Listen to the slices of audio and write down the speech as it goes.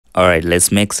Alright,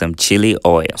 let's make some chili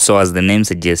oil. So as the name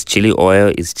suggests, chili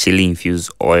oil is chili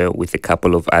infused oil with a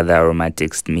couple of other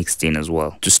aromatics mixed in as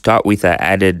well. To start with, I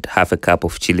added half a cup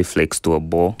of chili flakes to a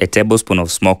bowl, a tablespoon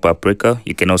of smoked paprika,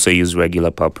 you can also use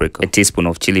regular paprika, a teaspoon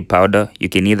of chili powder, you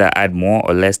can either add more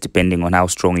or less depending on how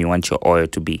strong you want your oil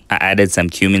to be. I added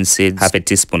some cumin seeds, half a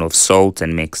teaspoon of salt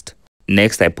and mixed.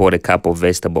 Next, I poured a cup of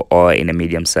vegetable oil in a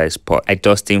medium-sized pot. I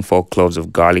tossed in 4 cloves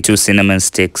of garlic, 2 cinnamon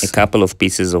sticks, a couple of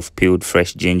pieces of peeled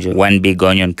fresh ginger, 1 big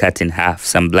onion cut in half,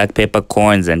 some black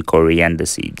peppercorns and coriander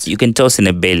seeds. You can toss in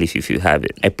a bay leaf if you have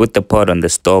it. I put the pot on the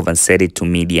stove and set it to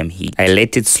medium heat. I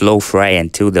let it slow fry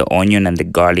until the onion and the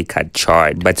garlic had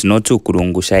charred, but not too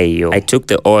kurungusha iyo. I took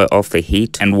the oil off the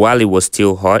heat, and while it was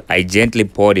still hot, I gently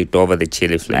poured it over the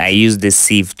chili flakes. I used the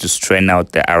sieve to strain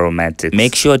out the aromatics.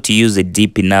 Make sure to use a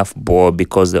deep enough bowl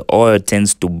because the oil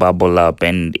tends to bubble up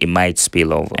and it might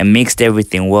spill over. I mixed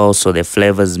everything well so the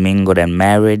flavors mingled and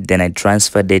married. Then I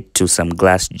transferred it to some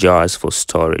glass jars for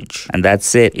storage. And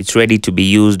that's it. It's ready to be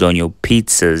used on your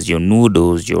pizzas, your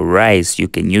noodles, your rice. You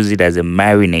can use it as a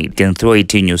marinade. You can throw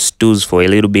it in your stews for a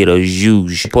little bit of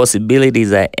zhuzh. The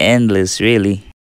possibilities are endless, really.